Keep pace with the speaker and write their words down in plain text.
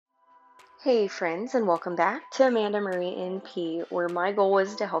Hey friends, and welcome back to AmandaMarieNP, where my goal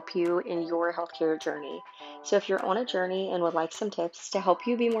is to help you in your healthcare journey. So if you're on a journey and would like some tips to help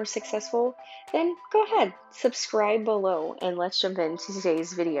you be more successful, then go ahead, subscribe below, and let's jump into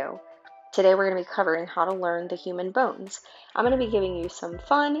today's video. Today we're going to be covering how to learn the human bones. I'm going to be giving you some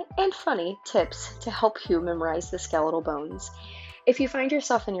fun and funny tips to help you memorize the skeletal bones. If you find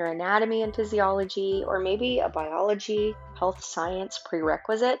yourself in your anatomy and physiology, or maybe a biology, health science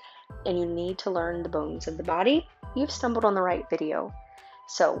prerequisite, and you need to learn the bones of the body, you've stumbled on the right video.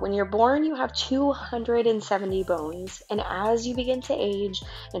 So when you're born, you have 270 bones, and as you begin to age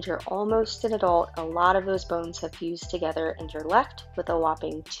and you're almost an adult, a lot of those bones have fused together and you're left with a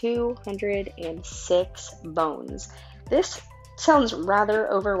whopping 206 bones. This sounds rather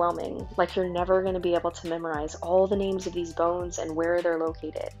overwhelming, like you're never going to be able to memorize all the names of these bones and where they're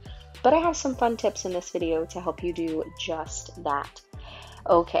located. But I have some fun tips in this video to help you do just that.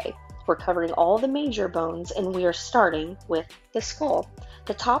 Okay, we're covering all the major bones and we are starting with the skull.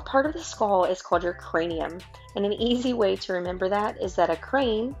 The top part of the skull is called your cranium, and an easy way to remember that is that a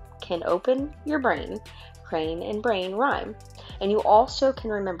crane can open your brain. Crane and brain rhyme. And you also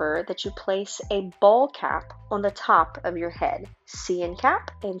can remember that you place a ball cap on the top of your head. C in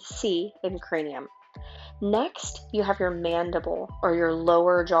cap and C in cranium. Next, you have your mandible, or your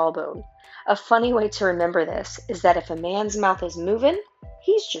lower jawbone. A funny way to remember this is that if a man's mouth is moving,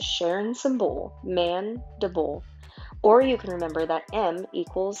 he's just sharing some bull. Mandible. Or you can remember that M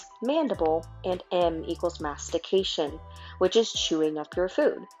equals mandible and M equals mastication, which is chewing up your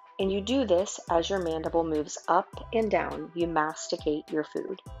food. And you do this as your mandible moves up and down. You masticate your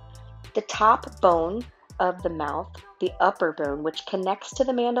food. The top bone of the mouth, the upper bone, which connects to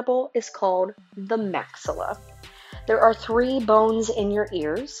the mandible, is called the maxilla. There are 3 bones in your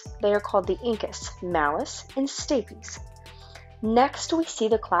ears. They are called the incus, malleus, and stapes. Next, we see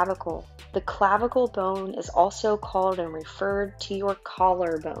the clavicle. The clavicle bone is also called and referred to your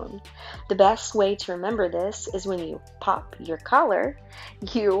collarbone. The best way to remember this is when you pop your collar,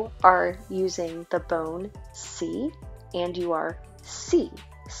 you are using the bone C, and you are C,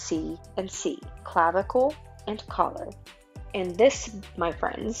 and C, clavicle and collar. And this, my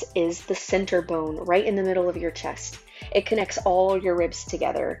friends, is the center bone right in the middle of your chest. It connects all your ribs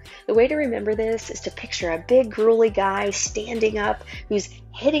together. The way to remember this is to picture a big, gruely guy standing up who's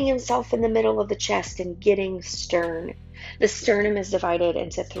hitting himself in the middle of the chest and getting stern. The sternum is divided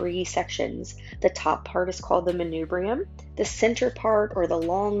into 3 sections. The top part is called the manubrium. The center part, or the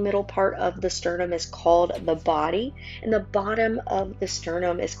long middle part of the sternum, is called the body. And the bottom of the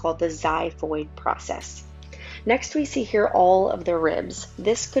sternum is called the xiphoid process. Next, we see here all of the ribs.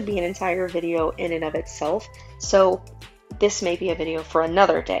 This could be an entire video in and of itself, so this may be a video for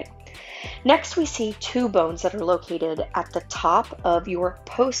another day. Next, we see 2 bones that are located at the top of your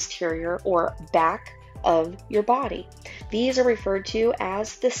posterior or back of your body. These are referred to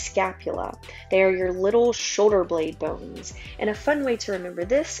as the scapula. They are your little shoulder blade bones. And a fun way to remember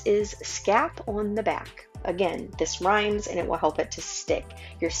this is scap on the back. Again, this rhymes and it will help it to stick.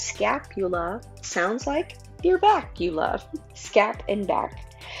 Your scapula sounds like your backula, scap and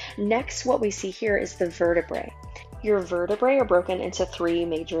back. Next, what we see here is the vertebrae. Your vertebrae are broken into 3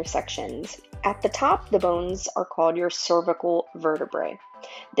 major sections. At the top, the bones are called your cervical vertebrae.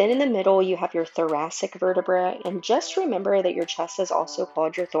 Then in the middle, you have your thoracic vertebrae, and just remember that your chest is also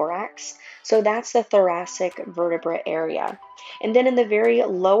called your thorax, so that's the thoracic vertebra area. And then in the very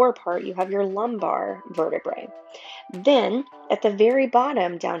lower part, you have your lumbar vertebrae. Then at the very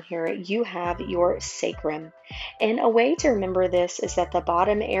bottom down here, you have your sacrum. And a way to remember this is that the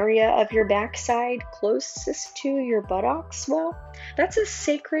bottom area of your backside closest to your buttocks, well, that's a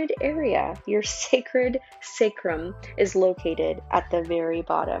sacred area. Your sacred sacrum is located at the very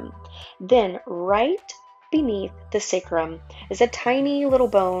bottom. Then right beneath the sacrum is a tiny little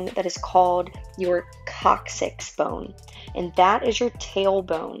bone that is called your coccyx bone. And that is your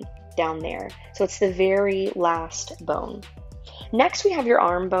tailbone down there. So it's the very last bone. Next, we have your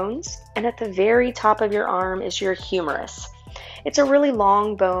arm bones, and at the very top of your arm is your humerus. It's a really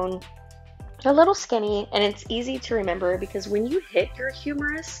long bone, a little skinny, and it's easy to remember because when you hit your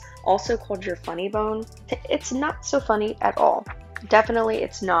humerus, also called your funny bone, it's not so funny at all. Definitely,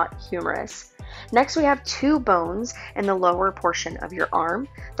 it's not humerus. Next, we have 2 bones in the lower portion of your arm.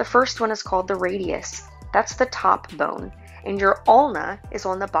 The first one is called the radius. That's the top bone. And your ulna is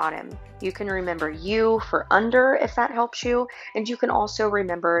on the bottom. You can remember U for under if that helps you. And you can also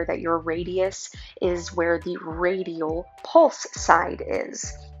remember that your radius is where the radial pulse side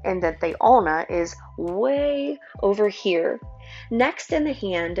is, and that the ulna is way over here. Next in the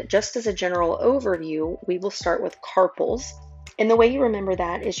hand, just as a general overview, we will start with carpals. And the way you remember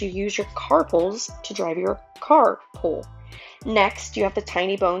that is you use your carpals to drive your carpal. Next, you have the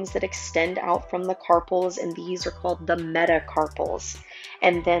tiny bones that extend out from the carpals, and these are called the metacarpals.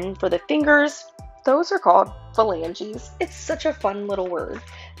 And then for the fingers, those are called phalanges. It's such a fun little word.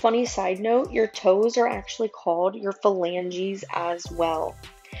 Funny side note, your toes are actually called your phalanges as well.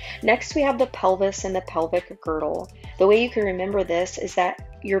 Next, we have the pelvis and the pelvic girdle. The way you can remember this is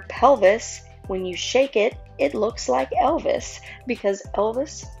that your pelvis, when you shake it, it looks like Elvis, because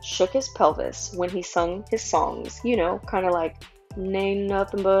Elvis shook his pelvis when he sung his songs, you know, kind of like, "Ain't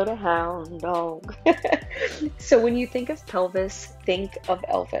nothing but a hound dog." So when you think of pelvis, think of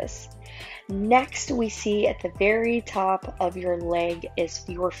Elvis. Next, we see at the very top of your leg is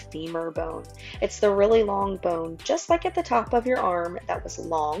your femur bone. It's the really long bone, just like at the top of your arm that was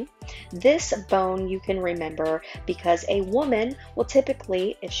long. This bone you can remember because a woman will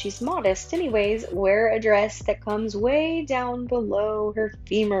typically, if she's modest anyways, wear a dress that comes way down below her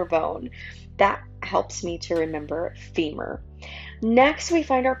femur bone. That helps me to remember femur. Next, we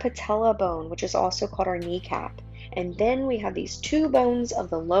find our patella bone, which is also called our kneecap. And then we have these two bones of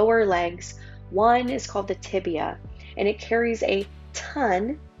the lower legs. One is called the tibia, and it carries a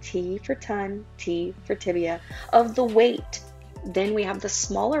ton, T for ton, T for tibia, of the weight. Then we have the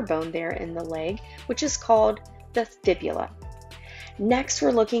smaller bone there in the leg, which is called the fibula. Next,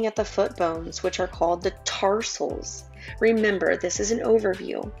 we're looking at the foot bones, which are called the tarsals. Remember, this is an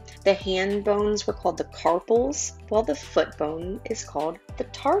overview. The hand bones were called the carpals, while the foot bone is called the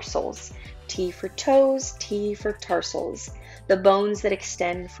tarsals. T for toes, T for tarsals. The bones that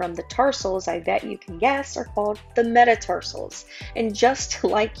extend from the tarsals, I bet you can guess, are called the metatarsals. And just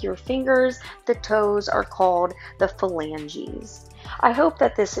like your fingers, the toes are called the phalanges. I hope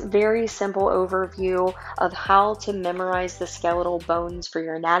that this very simple overview of how to memorize the skeletal bones for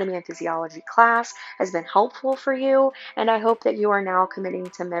your anatomy and physiology class has been helpful for you, and I hope that you are now committing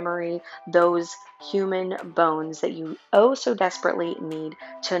to memory those human bones that you oh so desperately need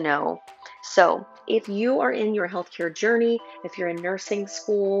to know. So if you are in your healthcare journey, if you're in nursing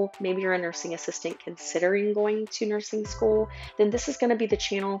school, maybe you're a nursing assistant considering going to nursing school, then this is going to be the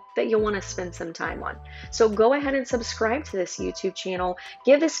channel that you'll want to spend some time on. So go ahead and subscribe to this YouTube channel.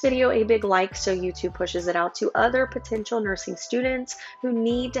 Give this video a big like so YouTube pushes it out to other potential nursing students who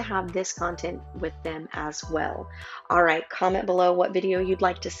need to have this content with them as well. All right, comment below what video you'd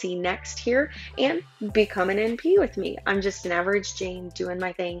like to see next here and become an NP with me. I'm just an average Jane doing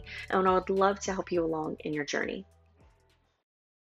my thing, and I would love to help you along in your journey.